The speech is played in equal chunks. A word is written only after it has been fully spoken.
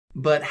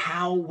But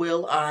how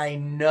will I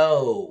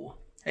know?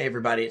 Hey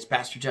everybody, it's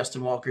Pastor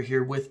Justin Walker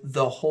here with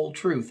The Whole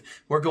Truth.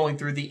 We're going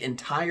through the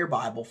entire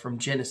Bible from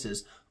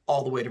Genesis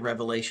all the way to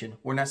Revelation.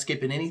 We're not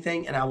skipping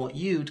anything, and I want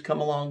you to come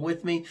along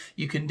with me.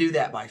 You can do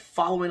that by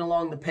following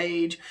along the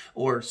page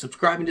or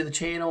subscribing to the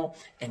channel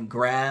and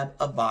grab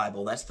a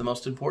Bible. That's the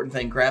most important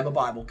thing. Grab a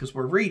Bible because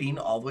we're reading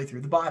all the way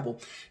through the Bible.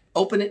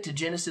 Open it to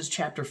Genesis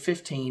chapter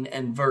 15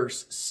 and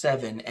verse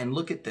 7 and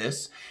look at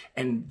this.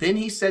 And then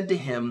he said to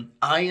him,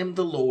 I am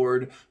the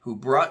Lord who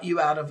brought you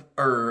out of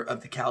Ur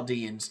of the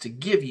Chaldeans to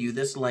give you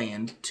this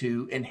land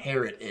to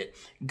inherit it.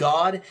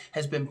 God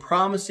has been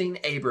promising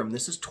Abram,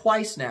 this is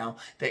twice now,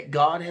 that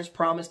God has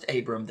promised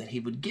Abram that he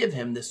would give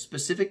him this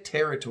specific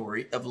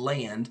territory of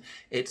land.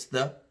 It's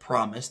the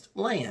promised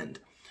land.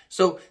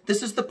 So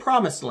this is the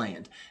promised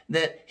land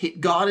that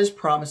God is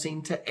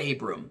promising to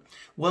Abram.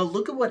 Well,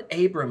 look at what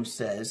Abram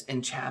says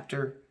in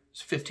chapter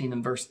 15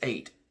 and verse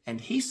 8.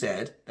 And he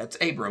said, that's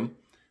Abram,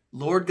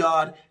 Lord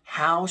God,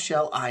 how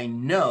shall I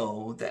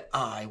know that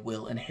I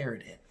will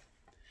inherit it?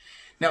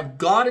 Now,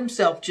 God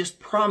himself just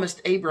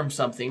promised Abram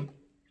something,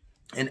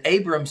 and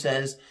Abram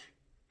says,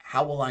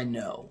 how will I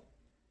know?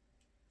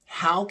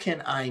 How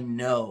can I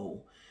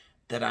know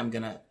that I'm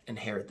going to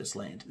inherit this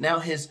land? Now,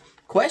 his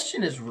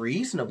question is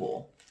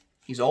reasonable.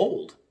 He's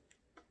old.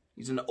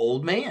 He's an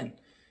old man.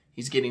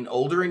 He's getting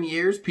older in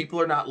years.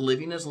 People are not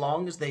living as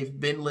long as they've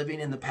been living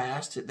in the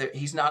past.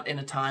 He's not in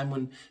a time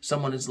when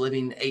someone is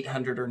living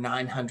 800 or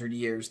 900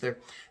 years. They're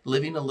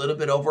living a little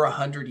bit over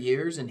 100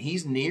 years, and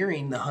he's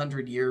nearing the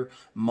 100-year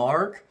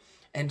mark.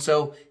 And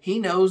so he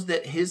knows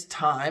that his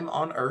time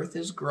on earth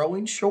is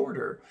growing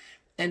shorter.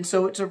 And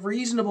so it's a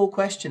reasonable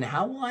question.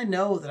 How will I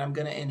know that I'm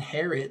going to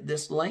inherit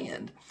this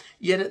land?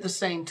 Yet at the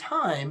same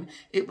time,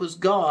 it was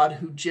God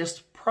who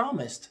just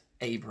promised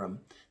Abram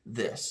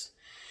this.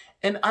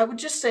 And I would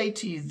just say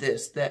to you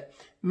this, that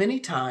many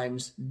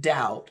times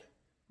doubt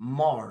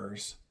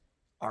mars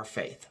our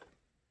faith.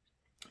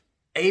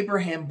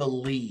 Abraham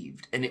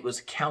believed, and it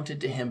was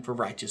counted to him for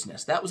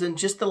righteousness. That was in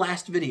just the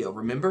last video,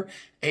 remember?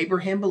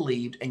 Abraham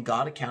believed, and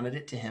God accounted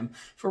it to him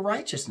for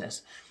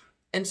righteousness.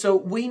 And so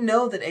we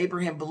know that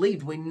Abraham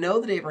believed. We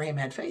know that Abraham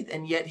had faith.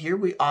 And yet here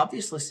we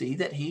obviously see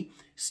that he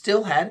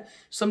still had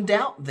some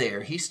doubt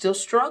there. He still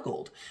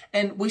struggled.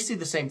 And we see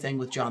the same thing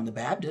with John the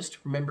Baptist.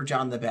 Remember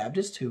John the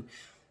Baptist who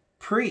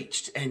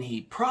preached and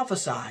he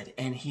prophesied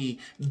and he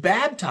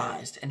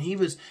baptized and he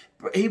was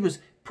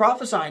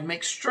prophesying,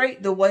 make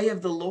straight the way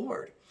of the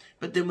Lord.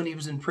 But then when he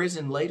was in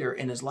prison later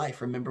in his life,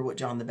 remember what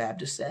John the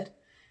Baptist said?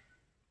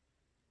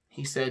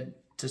 He said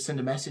to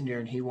send a messenger,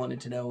 and he wanted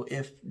to know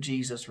if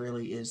Jesus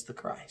really is the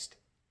Christ.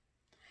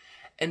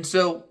 And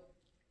so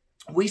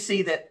we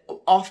see that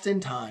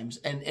oftentimes,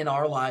 and in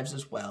our lives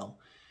as well,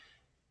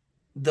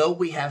 though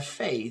we have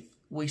faith,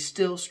 we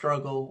still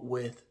struggle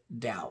with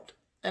doubt.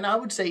 And I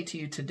would say to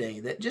you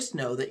today that just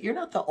know that you're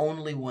not the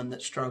only one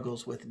that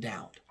struggles with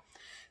doubt.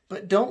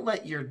 But don't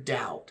let your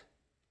doubt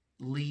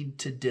lead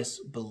to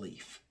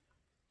disbelief.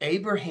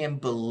 Abraham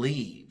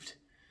believed.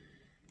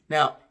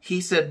 Now,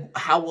 he said,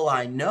 how will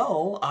I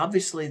know?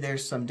 Obviously,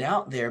 there's some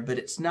doubt there, but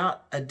it's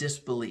not a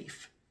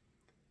disbelief.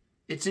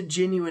 It's a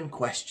genuine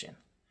question.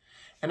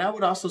 And I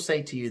would also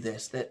say to you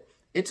this, that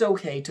it's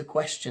okay to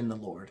question the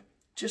Lord,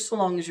 just so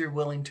long as you're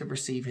willing to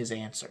receive his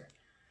answer.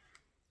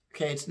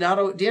 Okay, it's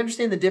not, do you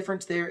understand the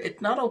difference there?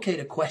 It's not okay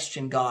to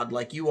question God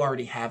like you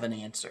already have an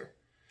answer.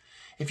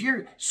 If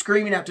you're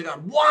screaming out to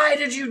God, why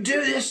did you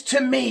do this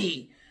to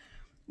me?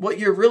 What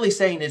you're really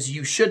saying is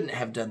you shouldn't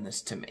have done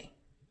this to me.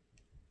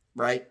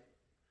 Right?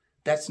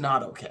 That's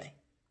not okay.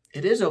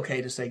 It is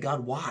okay to say,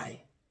 God,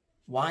 why?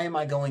 Why am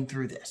I going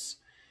through this?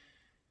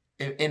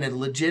 In a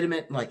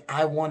legitimate, like,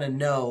 I want to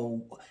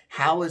know,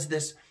 how is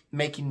this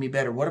making me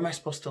better? What am I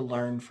supposed to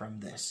learn from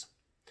this?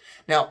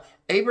 Now,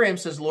 Abraham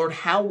says, Lord,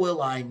 how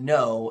will I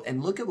know?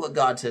 And look at what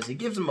God says. He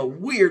gives him a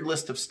weird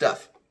list of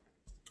stuff.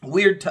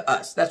 Weird to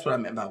us. That's what I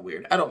meant by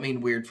weird. I don't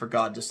mean weird for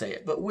God to say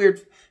it, but weird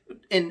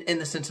in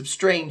the sense of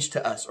strange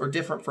to us or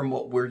different from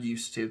what we're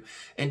used to.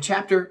 In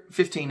chapter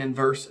 15 and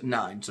verse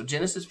 9, so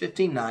Genesis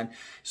 15:9,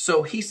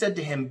 so he said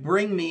to him,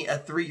 bring me a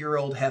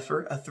 3-year-old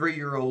heifer, a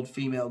 3-year-old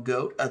female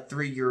goat, a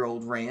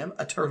 3-year-old ram,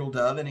 a turtle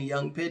dove, and a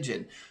young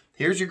pigeon.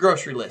 Here's your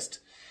grocery list.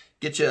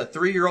 Get you a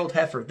 3-year-old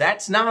heifer.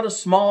 That's not a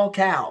small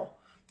cow.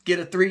 Get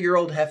a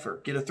 3-year-old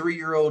heifer. Get a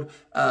 3-year-old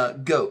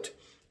goat.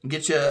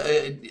 Get you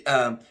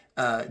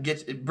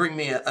bring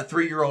me a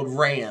 3-year-old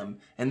ram,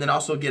 and then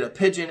also get a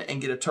pigeon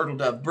and get a turtle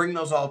dove. Bring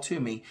those all to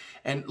me.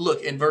 And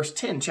look, in verse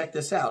 10, check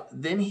this out.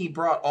 Then he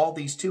brought all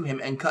these to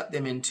him and cut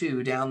them in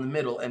two down the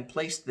middle and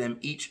placed them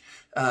each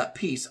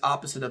piece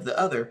opposite of the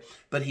other,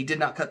 but he did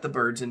not cut the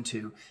birds in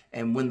two.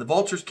 And when the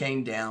vultures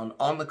came down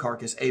on the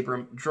carcass,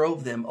 Abram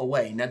drove them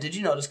away. Now, did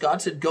you notice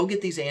God said, go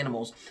get these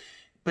animals,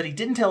 but he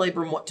didn't tell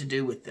Abram what to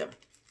do with them.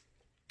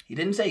 He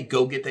didn't say,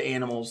 go get the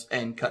animals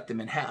and cut them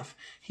in half.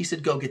 He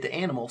said, go get the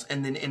animals.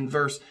 And then in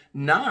verse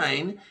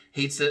 9,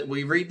 He said,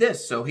 we read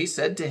this. So he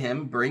said to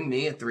him, bring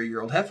me a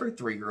 3-year-old heifer,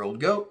 3-year-old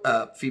goat,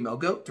 female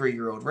goat,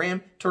 3-year-old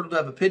ram, turtle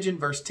dove, a pigeon.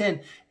 Verse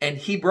 10. And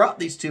he brought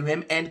these to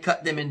him and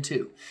cut them in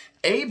two.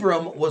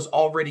 Abram was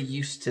already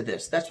used to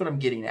this. That's what I'm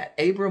getting at.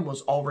 Abram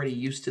was already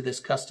used to this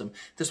custom.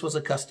 This was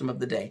a custom of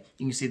the day.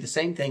 You can see the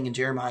same thing in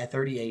Jeremiah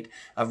 38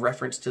 of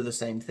reference to the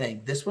same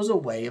thing. This was a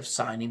way of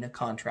signing a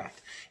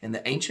contract. In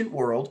the ancient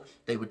world,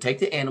 they would take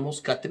the animals,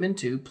 cut them in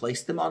two,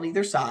 place them on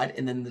either side,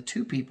 and then the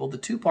two people, the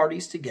two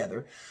parties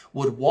together,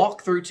 would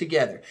walk through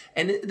together.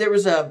 And there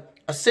was a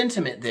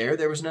sentiment there.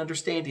 There was an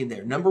understanding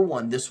there. Number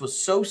one, this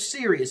was so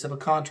serious of a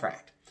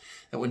contract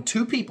that when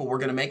two people were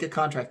going to make a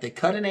contract, they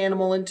cut an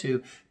animal in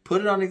two, put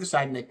it on either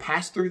side, and they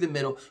pass through the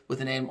middle with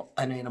an animal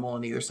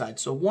on either side.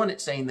 So one,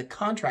 it's saying the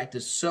contract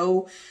is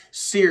so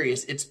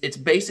serious, it's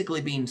basically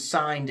being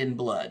signed in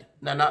blood.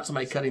 Now, not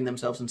somebody cutting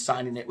themselves and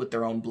signing it with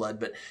their own blood,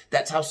 but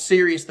that's how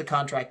serious the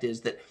contract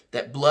is,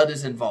 that blood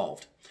is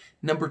involved.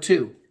 Number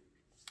two,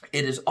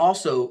 it is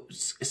also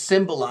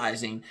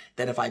symbolizing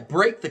that if I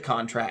break the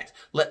contract,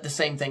 let the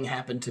same thing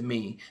happen to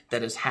me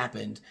that has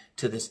happened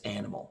to this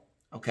animal.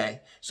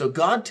 Okay, so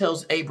God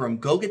tells Abram,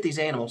 go get these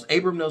animals.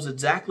 Abram knows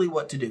exactly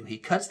what to do. He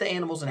cuts the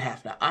animals in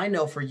half. Now, I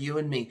know for you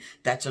and me,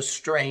 that's a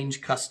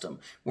strange custom.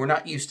 We're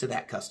not used to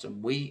that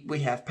custom. We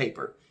have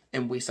paper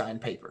and we sign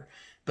paper.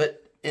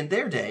 But in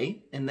their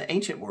day, in the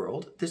ancient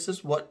world, this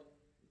is what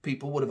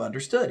people would have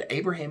understood.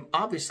 Abraham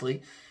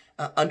obviously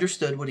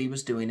understood what he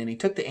was doing, and he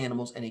took the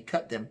animals and he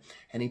cut them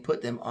and he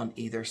put them on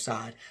either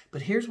side.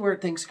 But here's where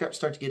things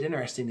start to get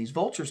interesting. These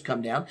vultures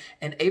come down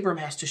and Abram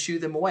has to shoo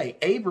them away.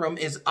 Abram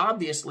is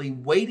obviously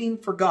waiting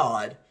for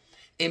God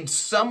in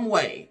some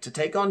way to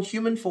take on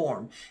human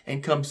form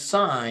and come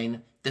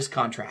sign this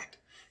contract,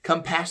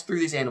 come pass through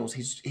these animals.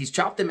 He's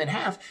chopped them in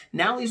half.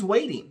 Now he's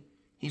waiting.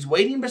 He's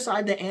waiting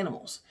beside the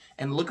animals.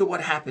 And look at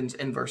what happens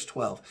in verse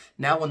 12.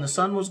 Now when the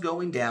sun was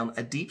going down,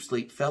 a deep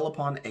sleep fell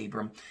upon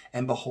Abram,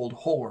 and behold,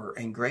 horror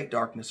and great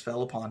darkness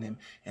fell upon him.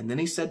 And then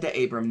he said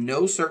to Abram,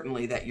 know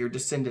certainly that your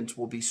descendants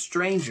will be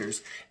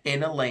strangers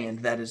in a land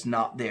that is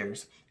not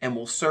theirs, and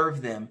will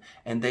serve them,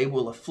 and they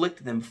will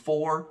afflict them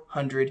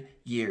 400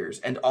 years.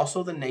 And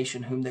also the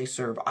nation whom they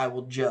serve I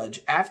will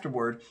judge.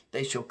 Afterward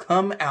they shall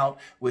come out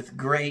with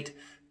great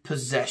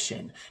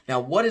possession.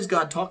 Now what is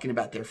God talking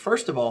about there?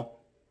 First of all,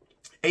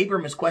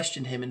 Abram has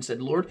questioned him and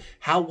said, Lord,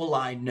 how will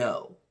I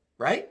know?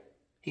 Right?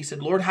 He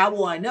said, Lord, how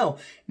will I know?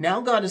 Now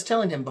God is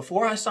telling him,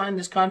 before I sign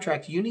this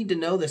contract, you need to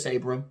know this,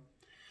 Abram.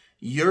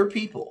 Your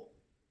people,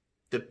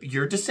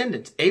 your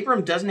descendants.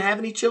 Abram doesn't have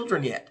any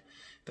children yet.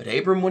 But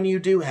Abram, when you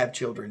do have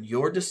children,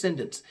 your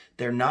descendants,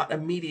 they're not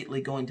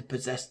immediately going to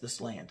possess this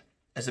land.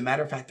 As a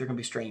matter of fact, they're going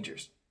to be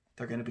strangers.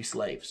 They're going to be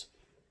slaves.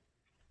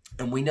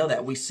 And we know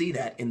that. We see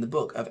that in the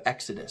book of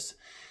Exodus.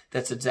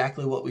 That's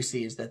exactly what we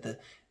see, is that the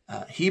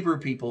Hebrew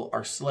people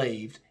are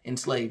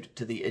enslaved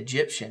to the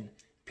Egyptian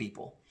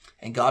people.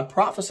 And God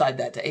prophesied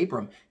that to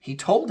Abram. He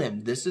told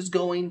him this is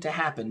going to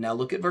happen. Now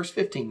look at verse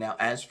 15. Now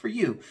as for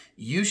you,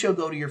 you shall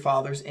go to your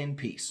fathers in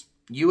peace.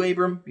 You,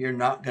 Abram, you're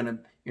not going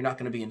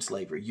to be in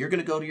slavery. You're going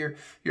to go to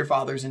your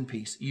fathers in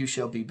peace. You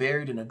shall be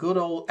buried at a good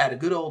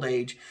old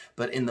age,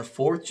 but in the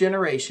 4th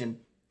generation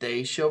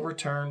they shall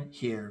return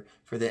here,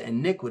 for the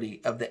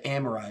iniquity of the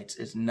Amorites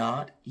is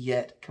not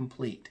yet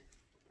complete.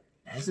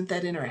 Isn't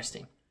that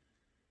interesting?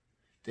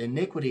 The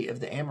iniquity of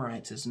the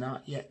Amorites is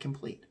not yet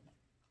complete.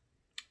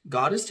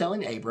 God is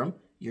telling Abram,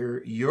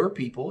 your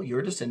people,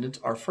 your descendants,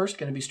 are first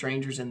going to be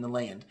strangers in the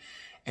land.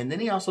 And then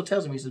he also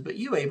tells him, he says, but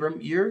you,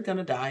 Abram, you're going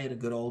to die at a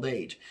good old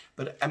age.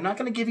 But I'm not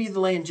going to give you the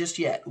land just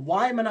yet.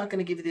 Why am I not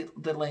going to give you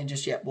the land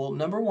just yet? Well,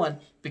 number one,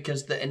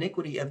 because the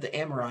iniquity of the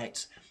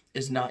Amorites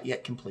is not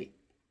yet complete.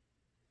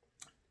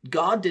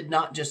 God did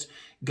not just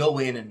go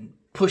in and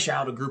push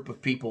out a group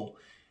of people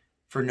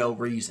for no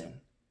reason.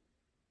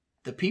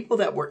 The people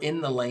that were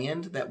in the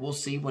land that we'll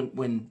see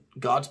when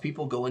God's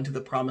people go into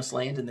the promised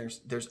land, and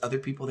there's other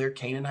people there,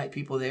 Canaanite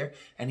people there,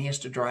 and he has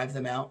to drive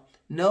them out,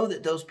 know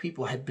that those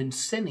people had been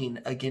sinning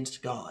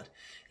against God.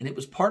 And it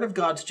was part of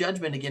God's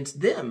judgment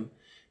against them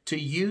to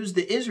use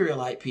the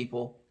Israelite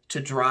people to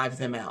drive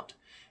them out.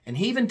 And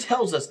he even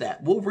tells us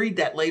that. We'll read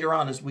that later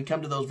on as we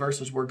come to those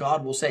verses where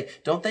God will say,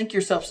 don't think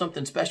yourself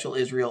something special,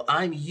 Israel.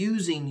 I'm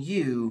using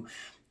you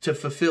to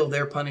fulfill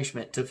their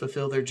punishment, to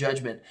fulfill their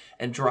judgment,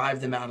 and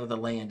drive them out of the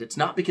land. It's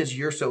not because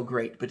you're so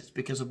great, but it's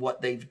because of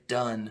what they've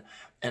done,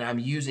 and I'm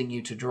using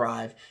you to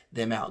drive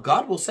them out.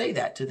 God will say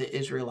that to the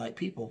Israelite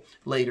people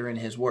later in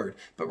his word.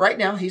 But right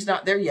now, he's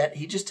not there yet.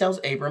 He just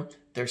tells Abram,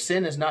 their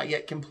sin is not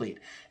yet complete.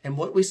 And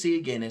what we see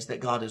again is that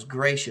God is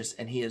gracious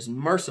and he is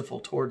merciful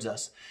towards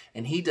us.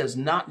 And he does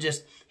not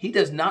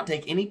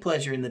take any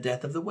pleasure in the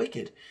death of the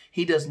wicked.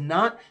 He does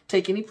not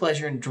take any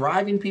pleasure in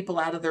driving people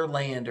out of their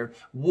land, or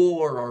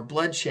war or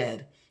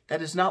bloodshed.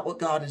 That is not what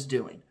God is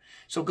doing.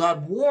 So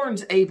God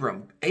warns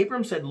Abram.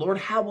 Abram said, Lord,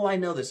 how will I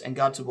know this? And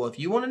God said, well, if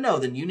you want to know,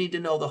 then you need to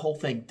know the whole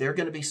thing. They're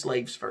going to be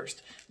slaves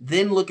first.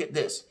 Then look at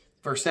this.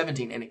 Verse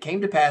 17, and it came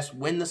to pass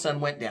when the sun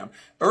went down.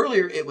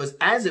 Earlier, it was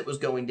as it was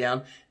going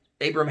down,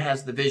 Abram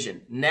has the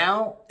vision.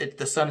 Now,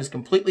 the sun has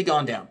completely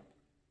gone down.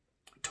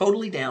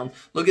 Totally down.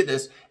 Look at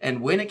this.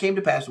 And when it came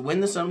to pass, when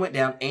the sun went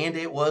down and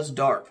it was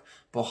dark,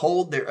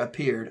 behold, there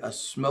appeared a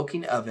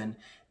smoking oven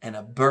and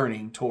a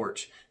burning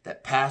torch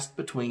that passed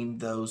between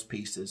those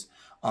pieces.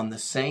 On the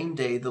same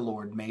day the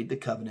Lord made the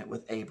covenant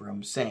with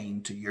Abram,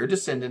 saying, to your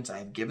descendants I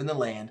have given the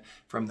land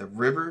from the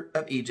river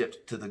of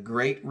Egypt to the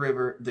great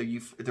river,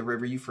 the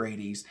river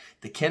Euphrates,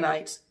 the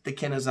Kenites, the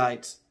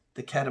Kenizzites,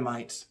 the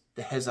Kedemites,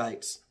 the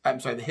Hittites,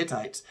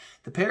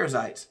 the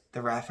Perizzites,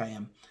 the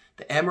Raphaim,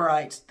 the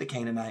Amorites, the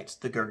Canaanites,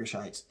 the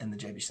Girgashites, and the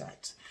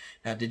Jebusites.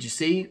 Now, did you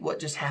see what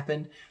just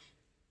happened?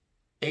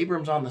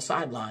 Abram's on the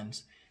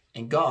sidelines,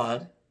 and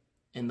God,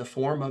 in the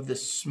form of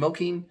this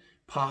smoking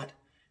pot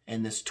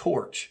and this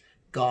torch,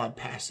 God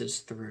passes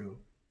through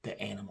the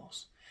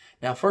animals.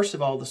 Now, first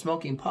of all, the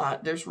smoking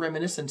pot, there's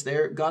reminiscence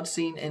there. God's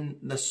seen in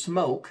the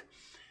smoke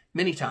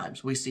many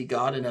times. We see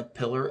God in a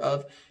pillar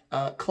of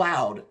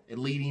cloud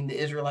leading the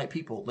Israelite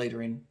people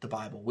later in the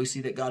Bible. We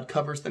see that God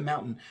covers the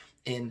mountain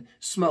in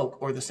smoke,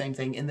 or the same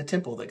thing in the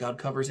temple, that God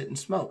covers it in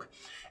smoke.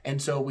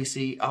 And so we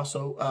see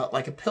also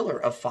like a pillar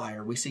of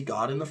fire. We see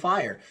God in the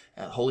fire.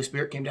 Holy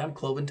Spirit came down,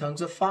 cloven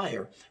tongues of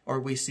fire. Or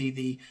we see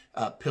the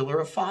pillar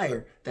of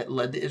fire that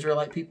led the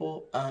Israelite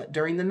people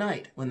during the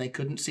night when they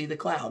couldn't see the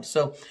cloud.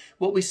 So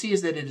what we see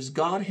is that it is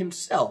God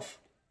himself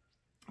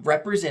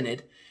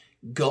represented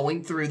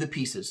going through the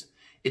pieces.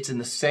 It's in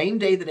the same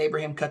day that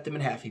Abraham cut them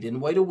in half. He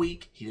didn't wait a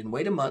week. He didn't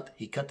wait a month.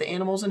 He cut the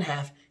animals in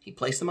half. He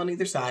placed them on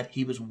either side.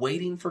 He was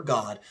waiting for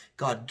God.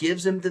 God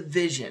gives him the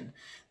vision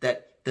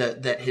that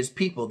his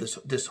people,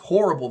 this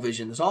horrible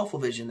vision, this awful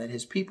vision, that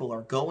his people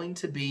are going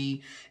to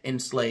be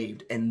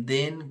enslaved. And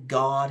then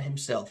God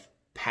himself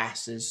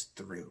passes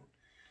through.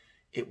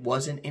 It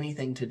wasn't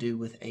anything to do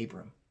with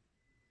Abram.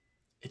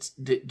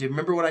 Do you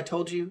remember what I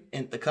told you?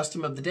 And the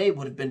custom of the day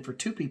would have been for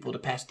two people to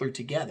pass through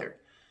together.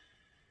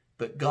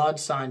 But God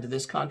signed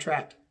this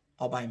contract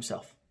all by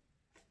himself.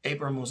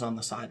 Abram was on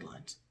the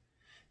sidelines.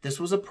 This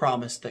was a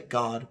promise that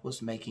God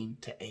was making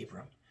to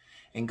Abram.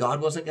 And God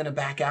wasn't going to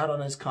back out on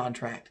his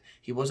contract.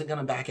 He wasn't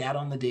going to back out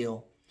on the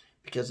deal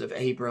because of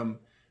Abram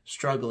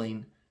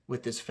struggling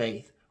with his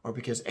faith, or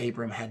because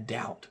Abram had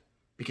doubt,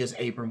 because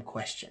Abram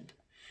questioned.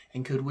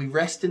 And could we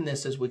rest in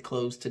this as we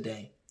close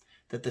today,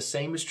 that the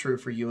same is true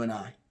for you and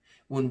I.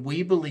 When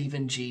we believe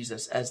in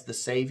Jesus as the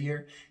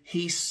Savior,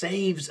 he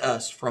saves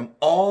us from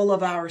all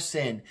of our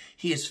sin.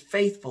 He is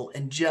faithful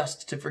and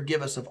just to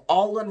forgive us of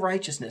all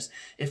unrighteousness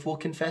if we'll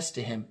confess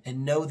to him.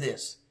 And know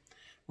this,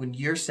 when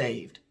you're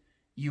saved,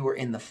 you are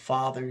in the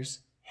Father's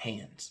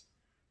hands,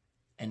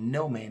 and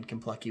no man can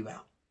pluck you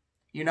out.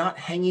 You're not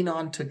hanging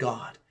on to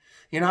God.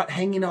 You're not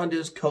hanging on to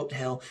his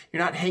coattail.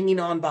 You're not hanging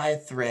on by a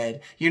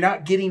thread. You're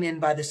not getting in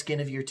by the skin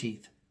of your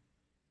teeth.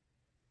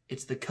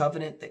 It's the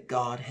covenant that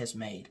God has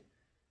made.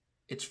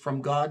 It's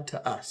from God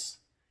to us.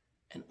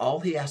 And all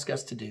he asks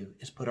us to do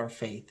is put our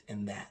faith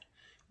in that.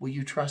 Will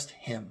you trust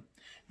him?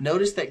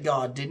 Notice that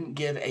God didn't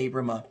give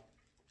Abram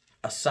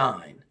a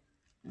sign.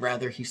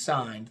 Rather, he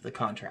signed the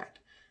contract.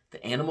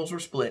 The animals were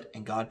split,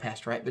 and God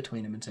passed right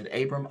between them and said,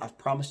 Abram, I've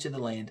promised you the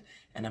land,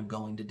 and I'm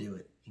going to do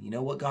it. And you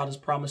know what God has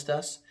promised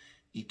us?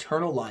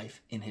 Eternal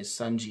life in his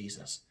son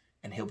Jesus,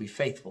 and he'll be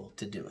faithful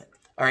to do it.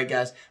 All right,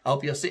 guys, I'll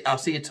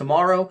see you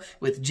tomorrow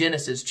with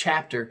Genesis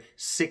chapter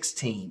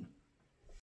 16.